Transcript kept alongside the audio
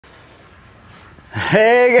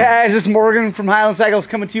Hey guys, it's Morgan from Highland Cycles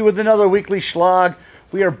coming to you with another weekly Shlog.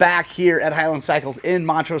 We are back here at Highland Cycles in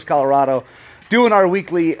Montrose, Colorado, doing our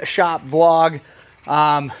weekly shop vlog.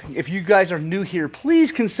 If you guys are new here,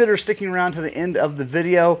 please consider sticking around to the end of the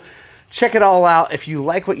video. Check it all out. If you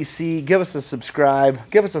like what you see, give us a subscribe,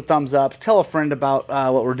 give us a thumbs up, tell a friend about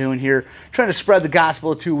what we're doing here. Trying to spread the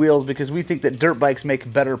gospel of two wheels because we think that dirt bikes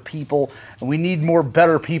make better people, and we need more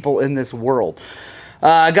better people in this world.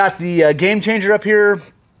 I got the game changer up here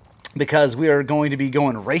because we are going to be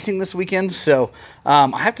going racing this weekend. So I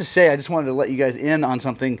have to say, I just wanted to let you guys in on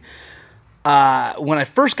something. When I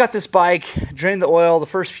first got this bike, drained the oil the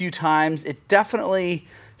first few times, it definitely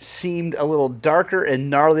seemed a little darker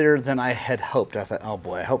and gnarlier than I had hoped. I thought, oh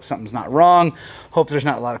boy, I hope something's not wrong. Hope there's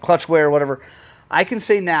not a lot of clutch wear or whatever. I can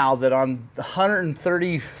say now that on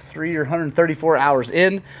 133 or 134 hours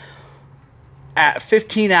in, at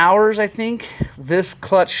 15 hours, I think, this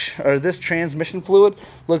clutch or this transmission fluid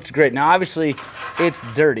looked great. Now, obviously, it's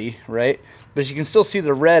dirty, right? But you can still see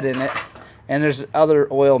the red in it, and there's other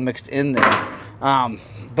oil mixed in there.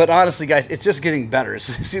 But honestly, guys, it's just getting better. It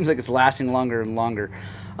seems like it's lasting longer and longer.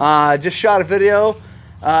 Just shot a video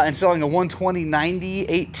installing a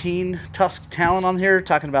 120/90/18 Tusk Talon on here,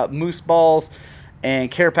 talking about moose balls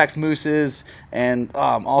and Carapax mooses and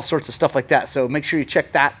all sorts of stuff like that. So make sure you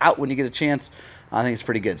check that out when you get a chance. I think it's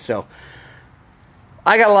pretty good. So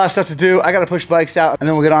I got a lot of stuff to do. I got to push bikes out, and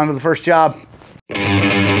then we'll get on to the first job.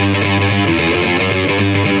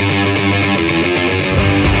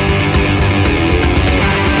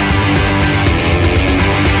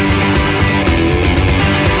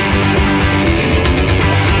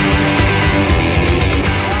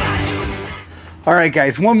 All right,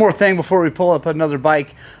 guys, one more thing before we pull up another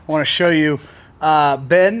bike. I want to show you.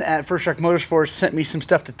 Ben at First Truck Motorsports sent me some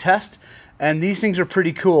stuff to test, and these things are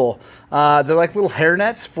pretty cool. They're like little hair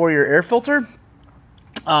nets for your air filter.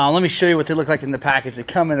 Let me show you what they look like in the package. They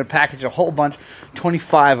come in a package, a whole bunch,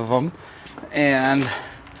 25 of them. And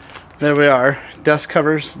there we are,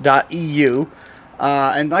 dustcovers.eu.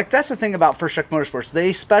 And like that's the thing about First Truck Motorsports.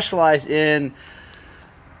 They specialize in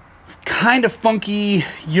kind of funky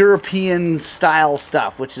European style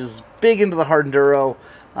stuff, which is big into the hard enduro.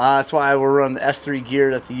 That's why we're running the S3 gear.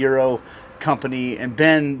 That's a Euro company, and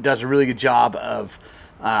Ben does a really good job of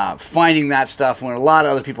finding that stuff when a lot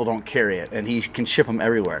of other people don't carry it, and he can ship them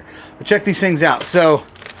everywhere. But check these things out. So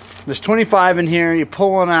there's 25 in here. You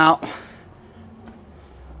pull one out,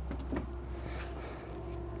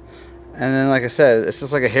 and then, like I said, it's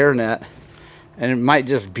just like a hairnet, and it might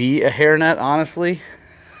just be a hairnet, honestly.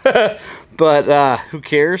 But who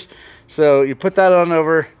cares? So you put that on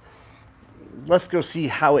over. Let's go see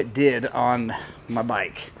how it did on my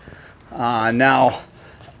bike. Now,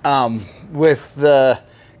 with the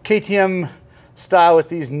KTM style with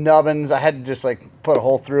these nubbins, I had to just like put a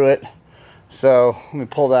hole through it. So let me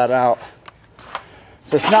pull that out.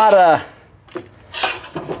 So it's not a...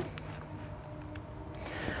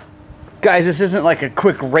 Guys, this isn't like a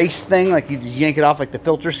quick race thing, like you just yank it off like the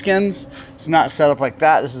filter skins. It's not set up like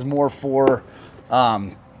that. This is more for,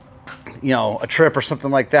 you know, a trip or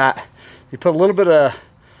something like that. You put a little bit of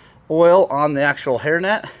oil on the actual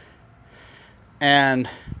hairnet, and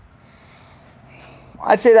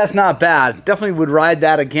I'd say that's not bad. Definitely would ride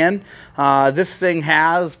that again. This thing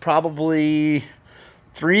has probably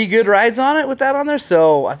 3 good rides on it with that on there,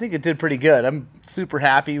 so I think it did pretty good. I'm super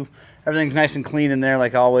happy. Everything's nice and clean in there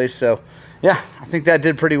like always, so yeah, I think that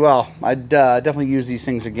did pretty well. I'd definitely use these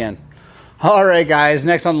things again. All right, guys,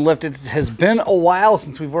 next on the lift, it has been a while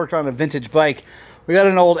since we've worked on a vintage bike. We got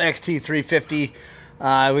an old XT350.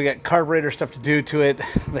 We got carburetor stuff to do to it.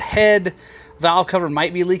 The head valve cover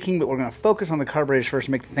might be leaking, but we're going to focus on the carburetors first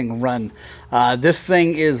and make the thing run. This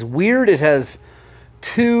thing is weird. It has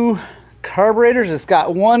 2 carburetors. It's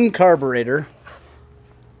got 1 carburetor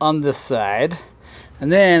on this side.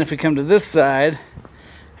 And then if we come to this side,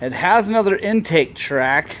 it has another intake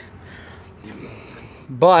track,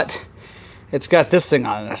 but it's got this thing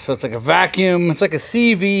on there. So it's like a vacuum. It's like a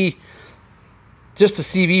CV, just the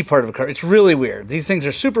CV part of a car. It's really weird. These things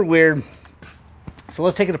are super weird. So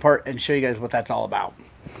let's take it apart and show you guys what that's all about.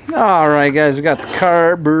 All right, guys, we got the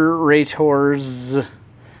carburetors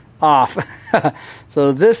off.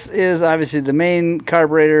 So this is obviously the main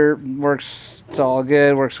carburetor. Works, it's all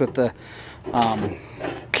good. Works with the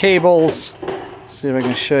cables. Let's see if I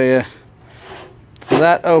can show you. So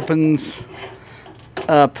that opens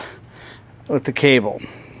up with the cable.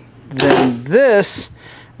 Then this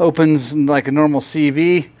opens like a normal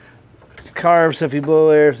CV carb. So if you blow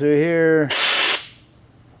air through here,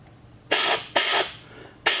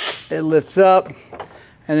 it lifts up,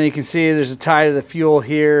 and then you can see there's a tie to the fuel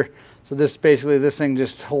here. So this basically, this thing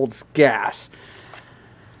just holds gas.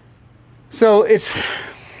 So it's,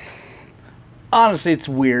 honestly, it's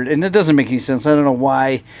weird, and it doesn't make any sense. I don't know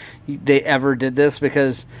why they ever did this,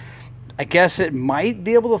 because I guess it might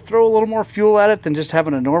be able to throw a little more fuel at it than just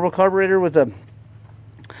having a normal carburetor with a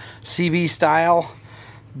CV style,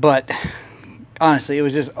 but honestly, it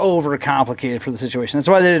was just overcomplicated for the situation. That's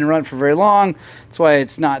why they didn't run for very long. That's why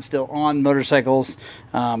it's not still on motorcycles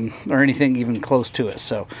or anything even close to it.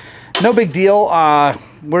 So no big deal.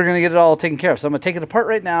 We're going to get it all taken care of. So I'm going to take it apart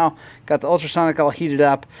right now. Got the ultrasonic all heated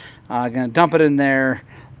up. Going to dump it in there,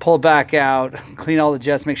 pull it back out, clean all the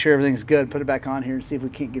jets, make sure everything's good, put it back on here and see if we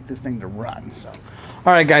can't get this thing to run. So,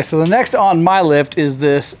 all right, guys. So the next on my lift is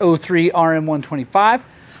this 03 RM125.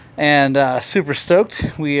 And super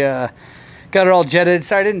stoked. We got it all jetted,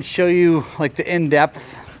 so I didn't show you like the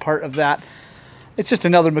in-depth part of that. It's just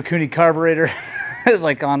another Mikuni carburetor,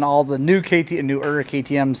 like on all the newer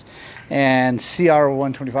KTMs and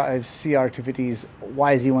CR125, CR250s,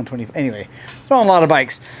 YZ120. Anyway, they're on a lot of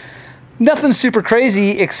bikes. Nothing super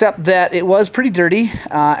crazy, except that it was pretty dirty,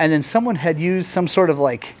 and then someone had used some sort of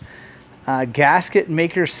like gasket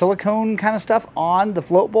maker silicone kind of stuff on the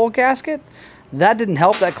float bowl gasket. That didn't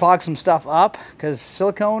help. That clogged some stuff up, because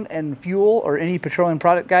silicone and fuel or any petroleum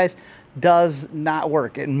product, guys, does not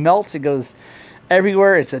work. It melts. It goes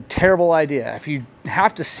everywhere. It's a terrible idea. If you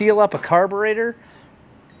have to seal up a carburetor,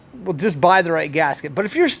 well, just buy the right gasket. But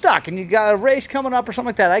if you're stuck and you got a race coming up or something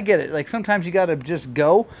like that, I get it. Like sometimes you got to just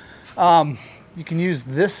go. You can use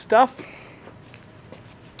this stuff.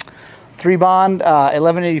 3-bond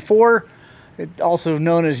 1184, also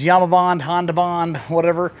known as Yamabond, Honda Bond,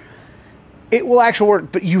 whatever. It will actually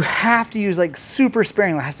work, but you have to use like super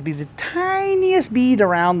sparing. It has to be the tiniest bead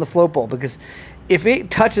around the float bowl, because if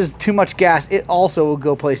it touches too much gas, it also will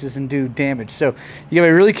go places and do damage. So you gotta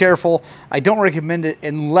be really careful. I don't recommend it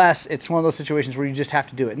unless it's one of those situations where you just have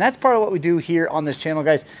to do it. And that's part of what we do here on this channel,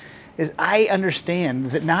 guys, is I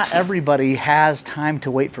understand that not everybody has time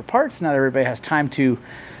to wait for parts. Not everybody has time to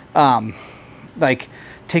like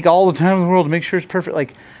take all the time in the world to make sure it's perfect.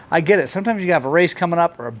 Like, I get it. Sometimes you have a race coming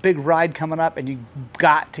up or a big ride coming up and you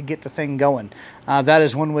got to get the thing going. That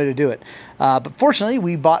is one way to do it. But fortunately,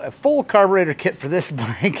 we bought a full carburetor kit for this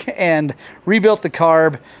bike and rebuilt the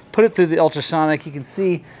carb, put it through the ultrasonic. You can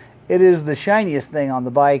see it is the shiniest thing on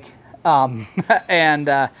the bike.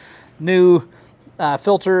 And new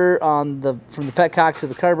filter on from the petcock to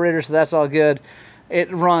the carburetor, so that's all good.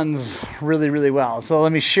 It runs really, really well. So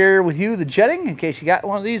let me share with you the jetting in case you got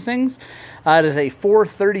one of these things. It is a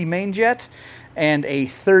 430 main jet and a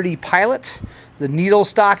 30 pilot. The needle,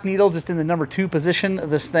 stock needle, just in the number 2 position.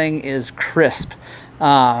 This thing is crisp.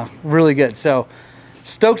 Really good. So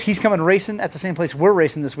stoked he's coming racing at the same place we're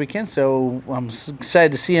racing this weekend. So I'm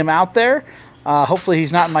excited to see him out there. Hopefully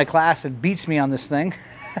he's not in my class and beats me on this thing.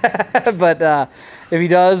 But if he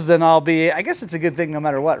does, then I'll be, I guess it's a good thing no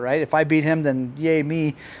matter what, right? If I beat him, then yay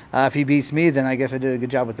me. If he beats me, then I guess I did a good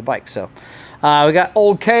job with the bike. So we got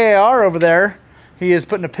old KAR over there. He is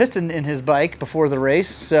putting a piston in his bike before the race.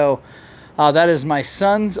 So that is my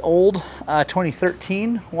son's old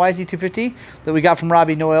 2013 YZ250 that we got from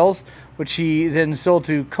Robbie Noyles, which he then sold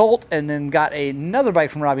to Colt and then got another bike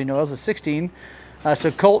from Robbie Noyles, a 16.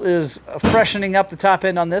 So Colt is freshening up the top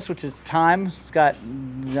end on this, which is time. It's got,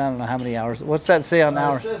 I don't know how many hours. What's that say on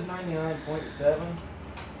hours? It says 99.7.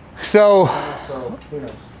 So who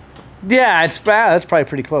knows? Yeah, that's probably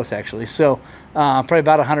pretty close actually. So probably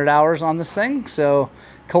about 100 hours on this thing. So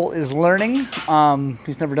Colt is learning.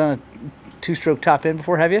 He's never done a 2-stroke top end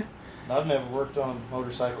before, have you? I've never worked on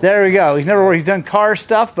motorcycles. There we go. He's done car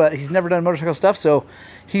stuff, but he's never done motorcycle stuff. So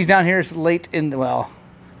he's down here. It's late in the, well,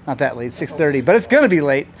 not that late, 6:30, but it's going to be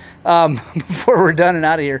late before we're done and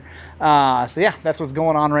out of here. So yeah, that's what's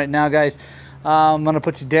going on right now, guys. I'm going to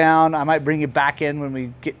put you down. I might bring you back in when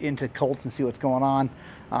we get into Colts and see what's going on.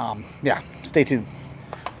 Yeah, stay tuned.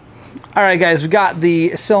 All right, guys, we got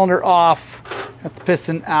the cylinder off, got the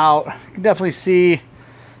piston out. You can definitely see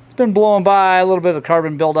it's been blowing by, a little bit of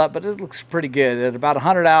carbon buildup, but it looks pretty good. At about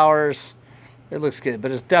 100 hours, it looks good, but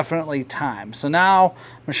it's definitely time. So now I'm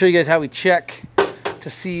going to show you guys how we check to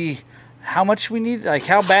see how much we need, like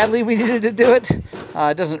how badly we needed to do it.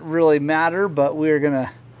 It doesn't really matter, but we're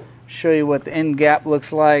gonna show you what the end gap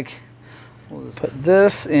looks like. We'll just put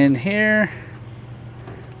this in here.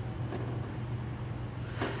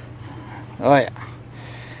 Oh yeah,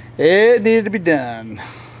 it needed to be done.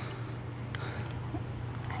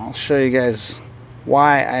 I'll show you guys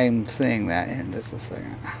why I'm saying that here in just a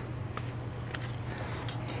second.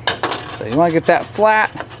 So you want to get that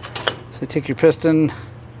flat. So take your piston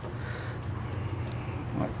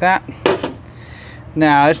like that.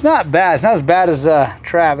 Now, it's not bad. It's not as bad as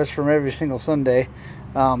Travis from Every Single Sunday.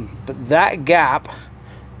 But that gap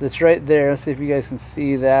that's right there, let's see if you guys can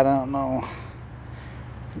see that. I don't know.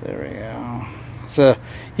 There we go. So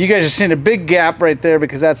you guys are seeing a big gap right there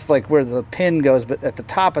because that's like where the pin goes. But at the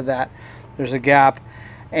top of that, there's a gap.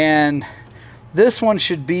 And this one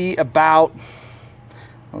should be about,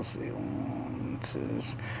 let's see,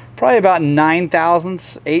 probably about 9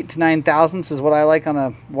 thousandths, 8 to 9 thousandths is what I like on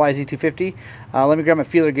a YZ250. Let me grab my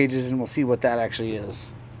feeler gauges and we'll see what that actually is.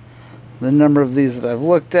 The number of these that I've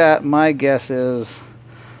looked at, my guess is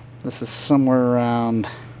this is somewhere around,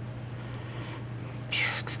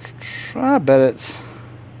 I bet it's,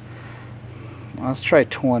 let's try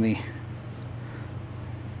 20.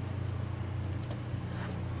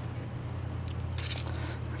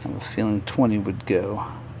 I have a feeling 20 would go.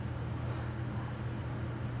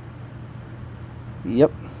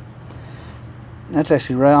 Yep. That's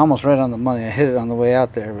actually right, almost right on the money. I hit it on the way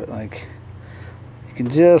out there, but like, you can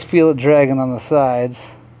just feel it dragging on the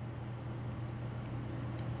sides.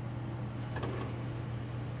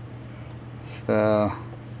 So,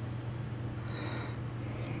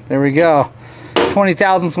 there we go. 20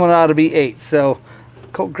 thousandths one ought to be 8. So,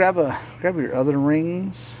 Colt, grab your other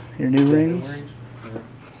rings, your new rings.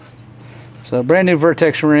 So, brand new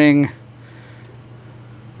Vertex ring.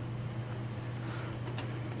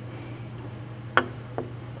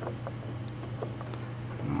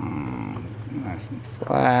 Nice and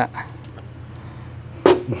flat.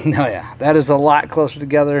 No, yeah, that is a lot closer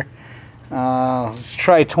together. Let's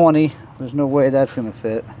try 20. There's no way that's gonna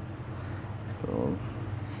fit. So,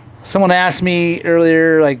 someone asked me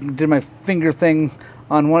earlier, like, did my finger thing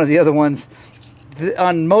on one of the other ones.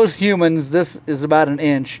 On most humans, this is about 1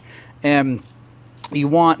 inch, and you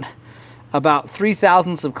want about 3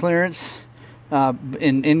 thousandths of clearance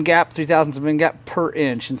in gap, 3 thousandths of in gap per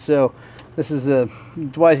inch. And so this is a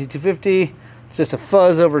YZ250. It's just a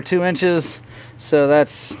fuzz over 2 inches, so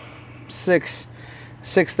that's 6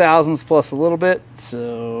 thousandths plus a little bit.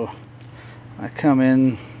 So I come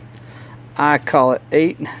in, I call it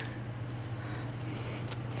 8,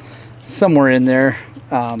 somewhere in there.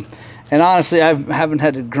 And honestly, I haven't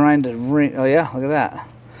had to grind a ring. Oh yeah, look at that.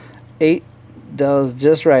 8 does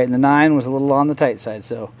just right, and the 9 was a little on the tight side.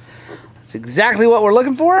 So that's exactly what we're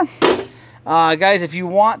looking for. Guys, if you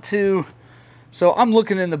want to, so I'm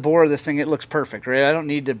looking in the bore of this thing, it looks perfect, right? I don't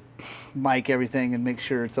need to mic everything and make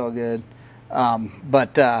sure it's all good.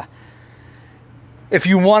 But if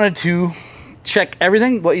you wanted to check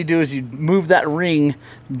everything, what you do is you move that ring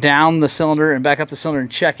down the cylinder and back up the cylinder and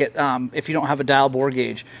check it if you don't have a dial bore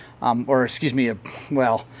gauge. Or excuse me,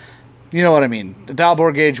 well, you know what I mean. The dial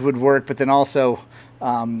bore gauge would work, but then also you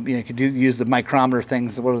know, you could use the micrometer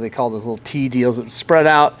things. What do they call those little T deals that spread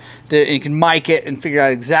out? And you can mic it and figure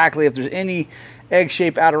out exactly if there's any egg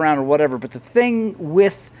shape out around or whatever. But the thing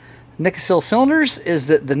with Nikasil cylinders is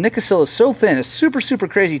that the Nikasil is so thin. It's super, super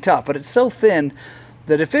crazy tough, but it's so thin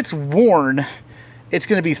that if it's worn, it's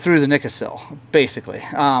going to be through the Nikasil, basically.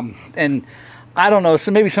 And I don't know,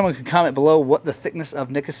 so maybe someone could comment below what the thickness of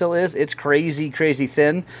Nikasil is. It's crazy, crazy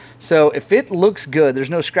thin. So if it looks good, there's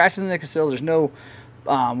no scratches in the Nikasil, there's no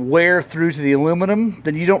wear through to the aluminum,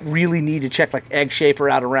 then you don't really need to check like egg shape or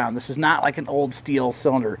out around. This is not like an old steel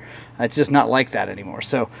cylinder. It's just not like that anymore.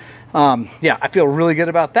 So yeah, I feel really good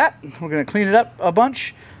about that. We're going to clean it up a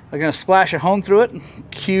bunch. I'm going to splash a hone through it,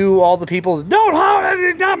 cue all the people, don't hone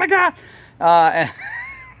it, oh my God. And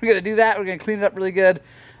we're going to do that. We're going to clean it up really good.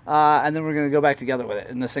 And then we're going to go back together with it,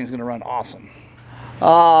 and this thing's going to run awesome.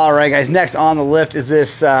 All right, guys, next on the lift is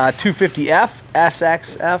this 250F,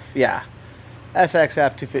 SXF, yeah,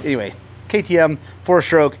 SXF 250, anyway, KTM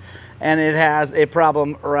 4-stroke, and it has a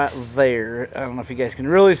problem right there. I don't know if you guys can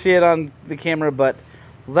really see it on the camera, but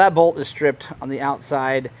that bolt is stripped on the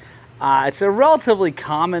outside. It's a relatively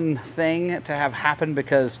common thing to have happen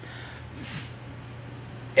because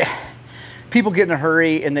people get in a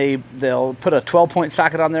hurry and they'll put a 12-point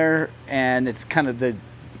socket on there, and it's kind of they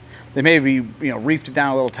maybe, you know, reefed it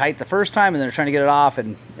down a little tight the first time, and they're trying to get it off,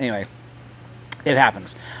 and anyway, it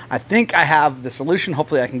happens. I think I have the solution.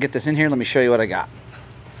 Hopefully I can get this in here. Let me show you what I got.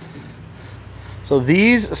 So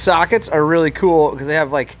these sockets are really cool because they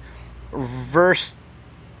have like reverse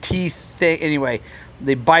teeth thing. Anyway,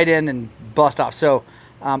 they bite in and bust off. So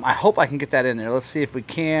I hope I can get that in there. Let's see if we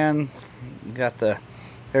can. We got the,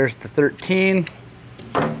 there's the 13.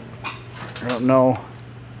 I don't know.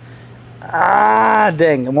 Ah,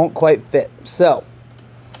 dang, it won't quite fit. So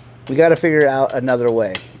we got to figure out another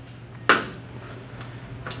way.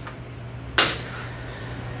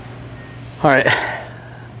 All right,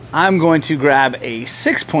 I'm going to grab a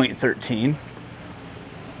 6.13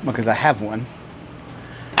 because I have one.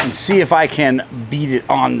 and see if I can beat it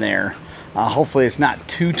on there. Hopefully it's not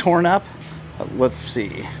too torn up, but let's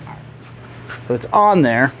see. So it's on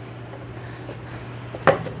there.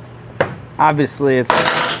 Obviously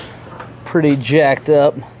it's pretty jacked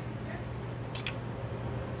up.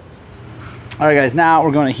 All right guys, now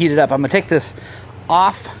we're going to heat it up. I'm going to take this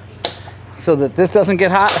off so that this doesn't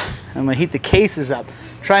get hot. I'm going to heat the cases up.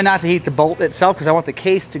 Try not to heat the bolt itself because I want the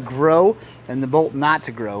case to grow and the bolt not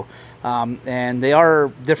to grow. And they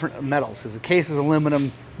are different metals because the case is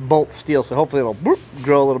aluminum, bolt steel, so hopefully it'll whoop,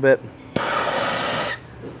 grow a little bit.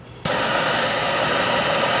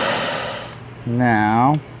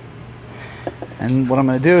 Now, and what I'm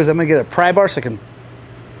going to do is I'm going to get a pry bar so I can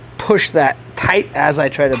push that tight as I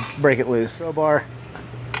try to break it loose. Crowbar,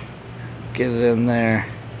 get it in there,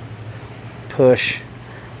 push,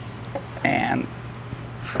 and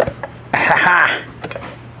ha-ha!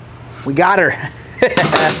 We got her.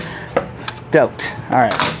 Stoked. All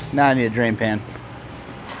right, now I need a drain pan.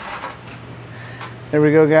 There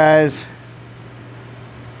we go, guys.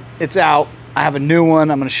 It's out. I have a new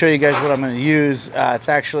one. I'm going to show you guys what I'm going to use. It's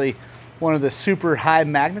actually one of the super high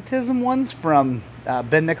magnetism ones from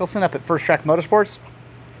Ben Nicholson up at First Track Motorsports.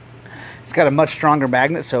 It's got a much stronger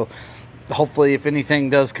magnet, so hopefully if anything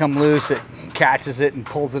does come loose, it catches it and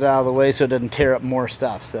pulls it out of the way so it doesn't tear up more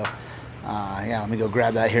stuff. So yeah, let me go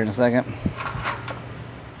grab that here in a second.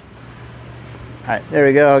 All right, there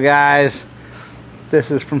we go, guys. This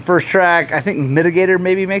is from First Track. I think Mitigator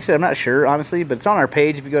maybe makes it. I'm not sure, honestly, but it's on our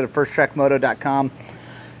page. If you go to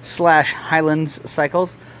firsttrackmoto.com/Highlands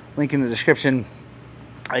Cycles, link in the description,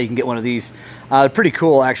 you can get one of these. Pretty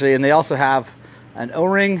cool, actually. And they also have an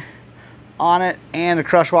O-ring on it and a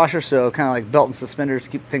crush washer, so kind of like belt and suspenders to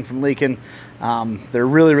keep the thing from leaking. They're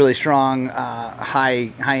really, really strong,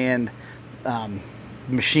 high-end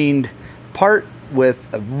machined part with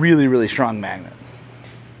a really, really strong magnet.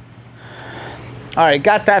 All right,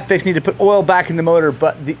 got that fixed. Need to put oil back in the motor,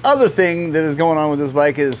 but the other thing that is going on with this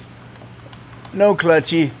bike is no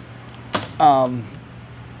clutchy.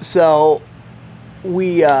 So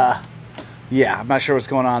we, yeah, I'm not sure what's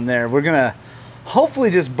going on there. We're gonna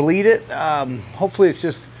hopefully just bleed it. Hopefully it's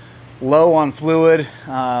just low on fluid.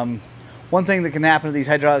 One thing that can happen to these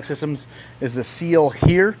hydraulic systems is the seal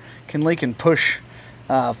here can leak and push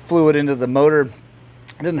fluid into the motor.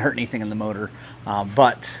 It doesn't hurt anything in the motor,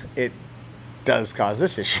 but it does cause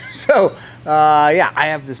this issue. So yeah, I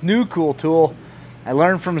have this new cool tool I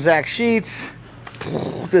learned from Zach Sheets,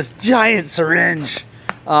 this giant syringe.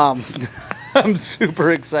 I'm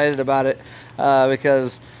super excited about it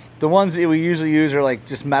because the ones that we usually use are like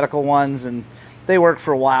just medical ones and they work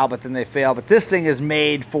for a while but then they fail. But this thing is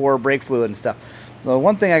made for brake fluid and stuff. The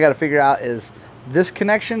one thing I got to figure out is this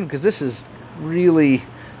connection, because this is really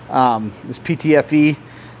this PTFE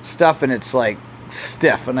stuff and it's like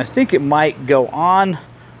stiff, and I think it might go on.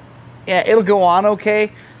 Yeah, it'll go on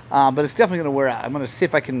okay, but it's definitely going to wear out. I'm going to see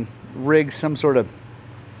if I can rig some sort of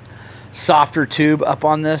softer tube up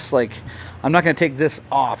on this. Like, I'm not going to take this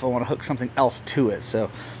off. I want to hook something else to it.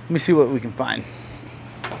 So let me see what we can find.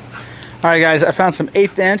 All right, guys, I found some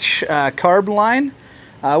 1/8 inch carb line.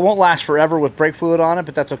 It won't last forever with brake fluid on it,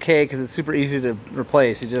 but that's okay because it's super easy to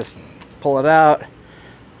replace. You just pull it out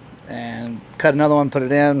and cut another one, put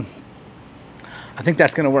it in. I think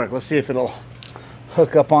that's going to work. Let's see if it'll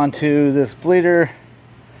hook up onto this bleeder.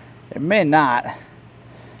 It may not.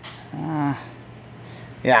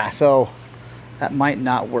 Yeah, so that might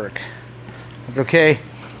not work. That's okay.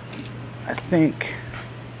 I think.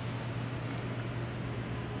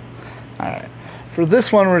 All right. For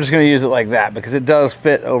this one, we're just going to use it like that because it does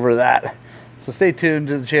fit over that. So stay tuned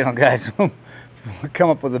to the channel, guys. When we come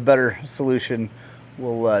up with a better solution,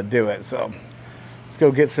 we'll do it. So let's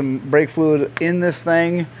go get some brake fluid in this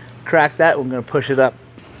thing, crack that. We're going to push it up.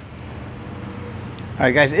 All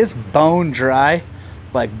right, guys, it's bone dry,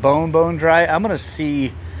 like bone dry. I'm going to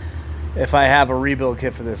see if I have a rebuild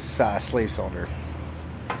kit for this sleeve cylinder.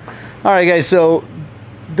 All right, guys, so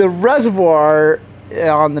the reservoir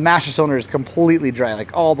on the master cylinder is completely dry,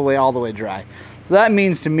 like all the way dry. So that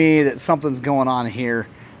means to me that something's going on here.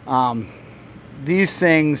 These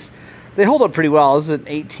things, they hold up pretty well. This is an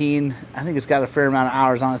 18. I think it's got a fair amount of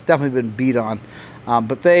hours on it. It's definitely been beat on.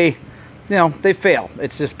 But they, you know, they fail.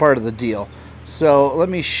 It's just part of the deal. So let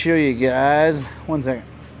me show you guys. One second.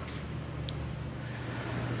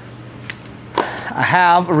 I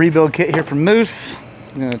have a rebuild kit here from Moose.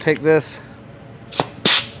 I'm going to take this.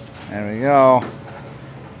 There we go.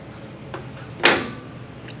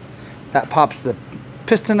 That pops the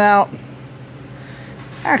piston out.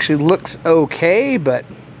 Actually looks okay, but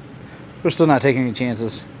we're still not taking any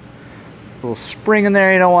chances. There's a little spring in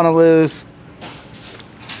there you don't want to lose.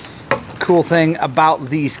 cool thing about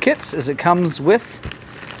these kits is it comes with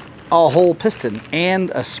a whole piston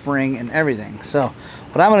and a spring and everything. So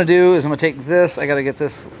what I'm going to do is I'm going to take this. I got to get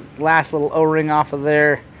this last little O-ring off of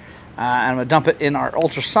there. And I'm going to dump it in our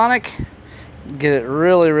ultrasonic. Get it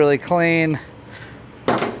really, really clean.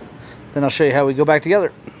 Then I'll show you how we go back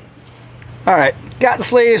together. All right, got the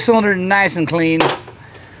slave cylinder nice and clean.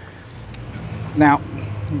 Now,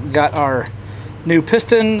 we've got our new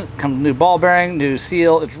piston, comes new ball bearing, new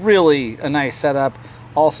seal. It's really a nice setup.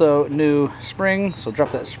 Also, new spring, so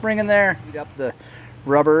drop that spring in there. Heat up the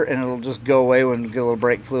rubber, and it'll just go away when you get a little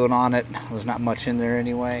brake fluid on it. There's not much in there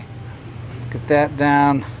anyway. Get that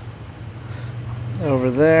down over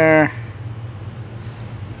there.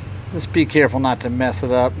 Just be careful not to mess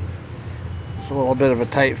it up. It's a little bit of a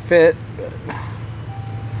tight fit, but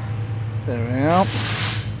there we go.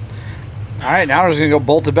 All right, now we're just gonna go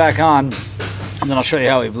bolt it back on, and then I'll show you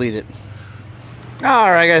how we bleed it.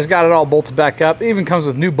 All right, guys, got it all bolted back up. It even comes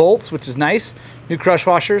with new bolts, which is nice. New crush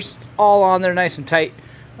washers. It's all on there nice and tight.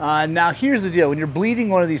 Now, here's the deal. When you're bleeding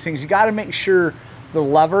one of these things, you got to make sure the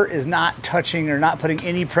lever is not touching or not putting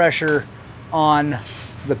any pressure on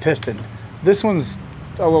the piston. This one's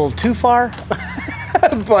a little too far,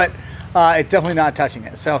 but it's definitely not touching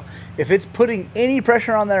it. So if it's putting any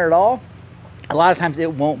pressure on there at all, a lot of times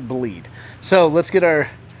it won't bleed. So let's get our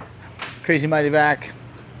Crazy Mighty back.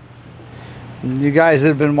 You guys that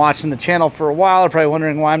have been watching the channel for a while are probably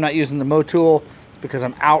wondering why I'm not using the mow tool. It's because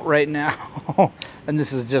I'm out right now, and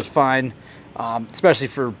this is just fine, especially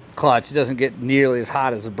for clutch. It doesn't get nearly as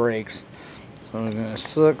hot as the brakes. So I'm going to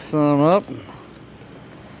suck some up,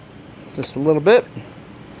 just a little bit.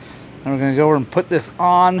 And we're going to go over and put this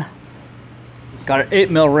on. Got our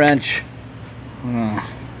 8mm wrench.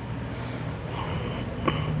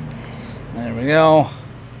 There we go.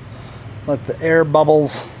 Let the air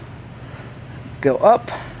bubbles go up.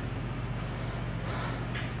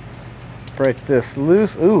 Break this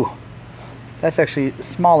loose. Ooh, that's actually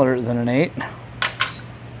smaller than an 8.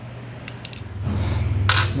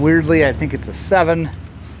 Weirdly, I think it's a 7.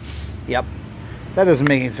 Yep, that doesn't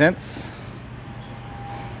make any sense.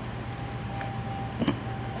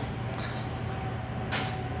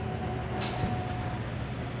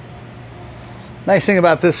 Nice thing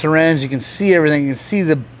about this syringe, you can see everything. You can see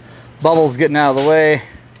the bubbles getting out of the way.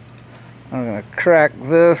 I'm going to crack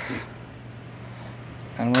this,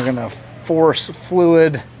 and we're going to force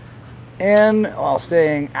fluid in while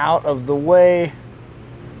staying out of the way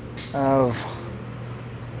of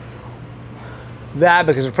that,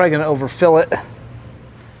 because we're probably going to overfill it.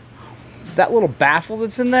 That little baffle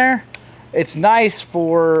that's in there, it's nice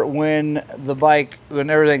for when the bike, when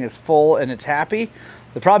everything is full and it's happy.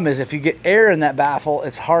 The problem is if you get air in that baffle,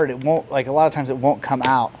 it's hard. It won't, like a lot of times it won't come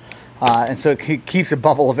out. And so it keeps a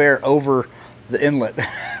bubble of air over the inlet,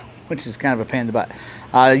 which is kind of a pain in the butt.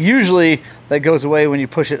 Usually that goes away when you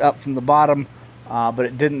push it up from the bottom, but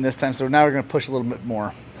it didn't this time. So now we're going to push a little bit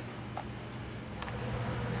more.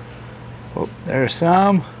 Oh, there's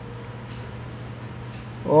some.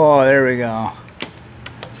 Oh, there we go.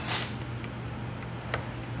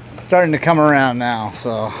 It's starting to come around now,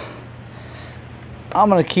 so I'm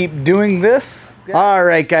going to keep doing this. All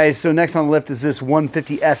right, guys, so next on the list is this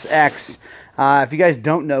 150SX. If you guys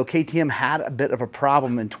don't know, KTM had a bit of a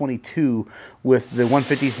problem in 22 with the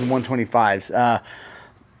 150s and 125s.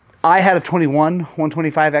 I had a 21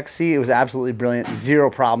 125 XC. It was absolutely brilliant. 0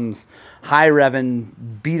 problems. High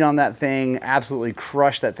revving, beat on that thing, absolutely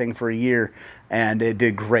crushed that thing for a year, and it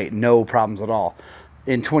did great. No problems at all.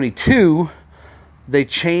 In 22, they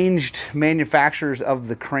changed manufacturers of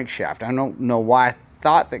the crankshaft. I don't know why. I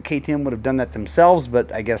thought that KTM would have done that themselves,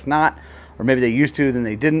 but I guess not. Or maybe they used to, then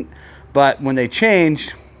they didn't. But when they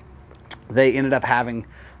changed, they ended up having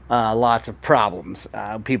lots of problems.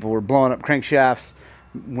 People were blowing up crankshafts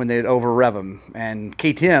when they'd over rev them. And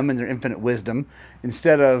KTM, in their infinite wisdom,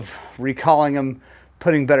 instead of recalling them,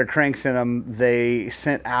 putting better cranks in them, they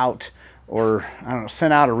sent out, or I don't know,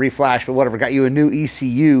 sent out a reflash, but whatever, got you a new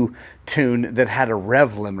ECU tune that had a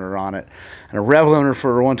rev limiter on it. And a rev limiter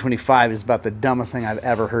for a 125 is about the dumbest thing I've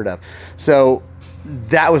ever heard of. So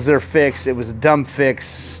that was their fix. It was a dumb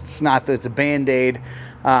fix. It's not that it's a band-aid.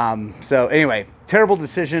 So anyway, terrible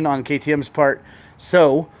decision on KTM's part.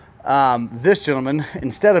 So this gentleman,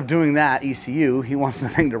 instead of doing that ECU, he wants the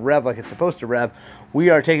thing to rev like it's supposed to rev. We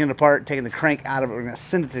are taking it apart, taking the crank out of it. We're going to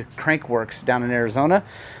send it to Crankworks down in Arizona,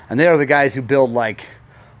 and they are the guys who build like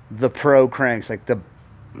the pro cranks, like the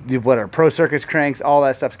whatever, Pro Circuits cranks, all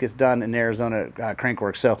that stuff gets done in Arizona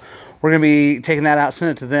Crankworks. So we're going to be taking that out,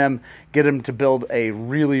 send it to them, get them to build a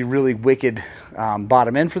really, really wicked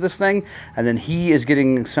bottom end for this thing. And then he is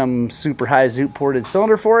getting some super high zoot ported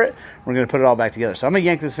cylinder for it. We're going to put it all back together. So I'm going to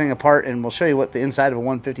yank this thing apart, and we'll show you what the inside of a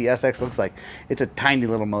 150 SX looks like. It's a tiny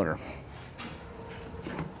little motor.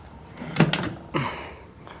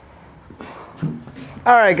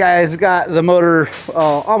 All right, guys, we got the motor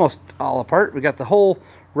almost all apart. We got the whole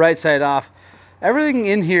right side off. Everything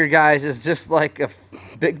in here, guys, is just like a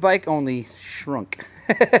big bike, only shrunk.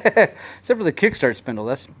 Except for the kickstart spindle.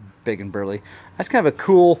 That's big and burly. That's kind of a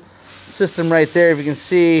cool system right there. If you can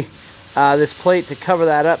see this plate to cover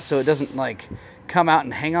that up so it doesn't like come out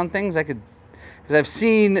and hang on things. Because I've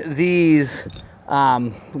seen these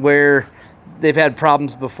where they've had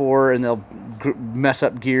problems before and they'll mess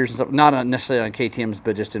up gears and stuff. Not necessarily on KTMs,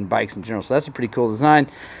 but just in bikes in general. So that's a pretty cool design.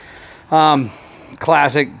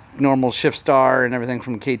 Classic normal shift star and everything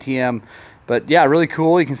from KTM. But yeah, really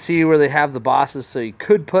cool. You can see where they have the bosses, so you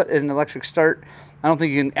could put an electric start. I don't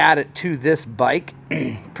think you can add it to this bike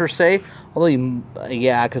per se, although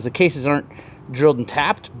yeah, because the cases aren't drilled and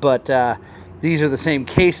tapped, but these are the same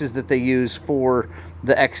cases that they use for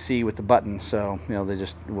the XC with the button. So you know, they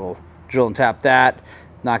just will drill and tap that,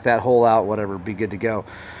 knock that hole out, whatever, be good to go.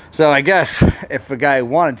 So I guess if a guy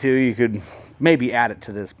wanted to, you could maybe add it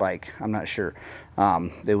to this bike. I'm not sure.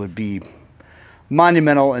 It would be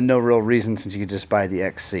monumental and no real reason, since you could just buy the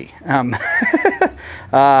XC.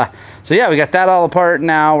 So yeah, we got that all apart.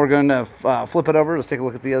 Now we're going to flip it over. Let's take a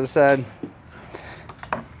look at the other side.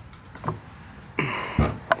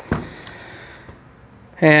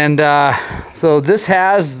 And so this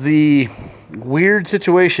has the weird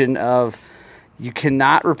situation of you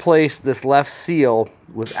cannot replace this left seal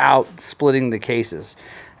without splitting the cases.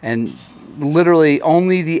 And literally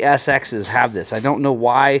only the SXs have this. I don't know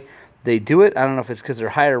why they do it. I don't know if it's because they're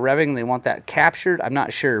higher revving and they want that captured. I'm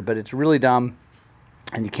not sure, but it's really dumb.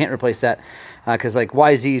 And you can't replace that because like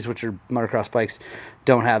YZs, which are motocross bikes,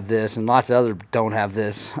 don't have this, and lots of other don't have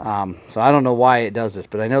this. So I don't know why it does this,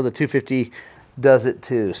 but I know the 250 does it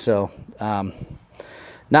too. So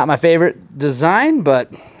not my favorite design,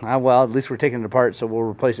 but well, at least we're taking it apart, so we'll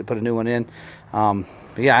replace it, put a new one in. But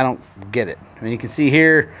yeah, I don't get it. I mean, you can see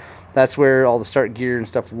here, that's where all the start gear and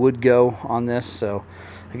stuff would go on this. So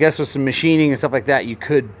I guess with some machining and stuff like that, you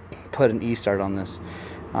could put an E-start on this.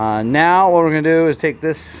 Now what we're going to do is take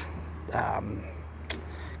this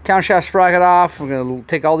countershaft sprocket off. We're going to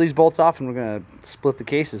take all these bolts off, and we're going to split the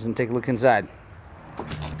cases and take a look inside.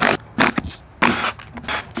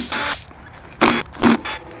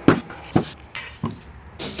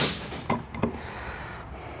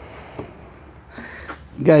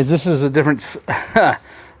 Guys, this is a difference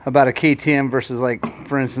about a KTM versus, like,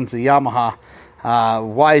 for instance, a Yamaha.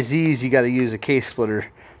 YZs, you got to use a case splitter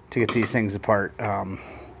to get these things apart.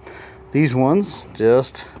 These ones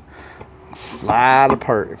just slide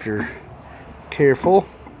apart if you're careful.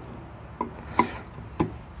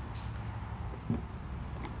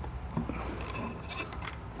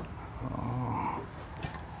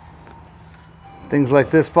 Things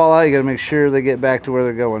like this fall out, you got to make sure they get back to where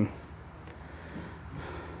they're going.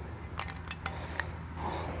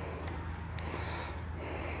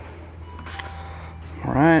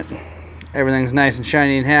 Alright, everything's nice and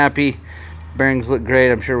shiny and happy. Bearings look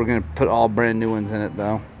great. I'm sure we're going to put all brand new ones in it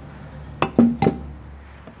though.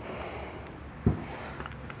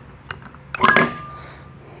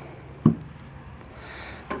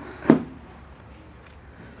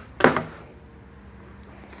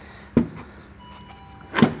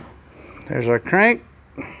 There's our crank.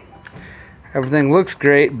 Everything looks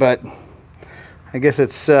great, but I guess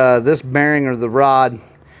it's this bearing or the rod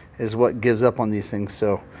is what gives up on these things.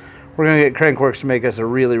 So we're going to get Crankworks to make us a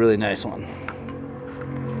really, really nice one.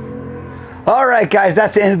 All right, guys,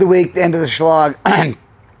 that's the end of the week, the end of the Shlog.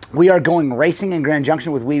 We are going racing in Grand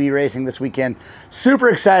Junction with Weeby Racing this weekend. Super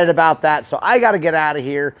excited about that. So I got to get out of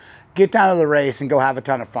here, get down to the race, and go have a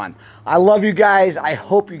ton of fun. I love you guys. I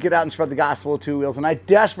hope you get out and spread the gospel of two wheels. And I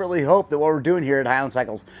desperately hope that what we're doing here at Highland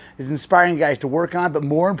Cycles is inspiring you guys to work on, but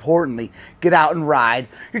more importantly, get out and ride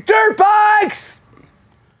your dirt bikes!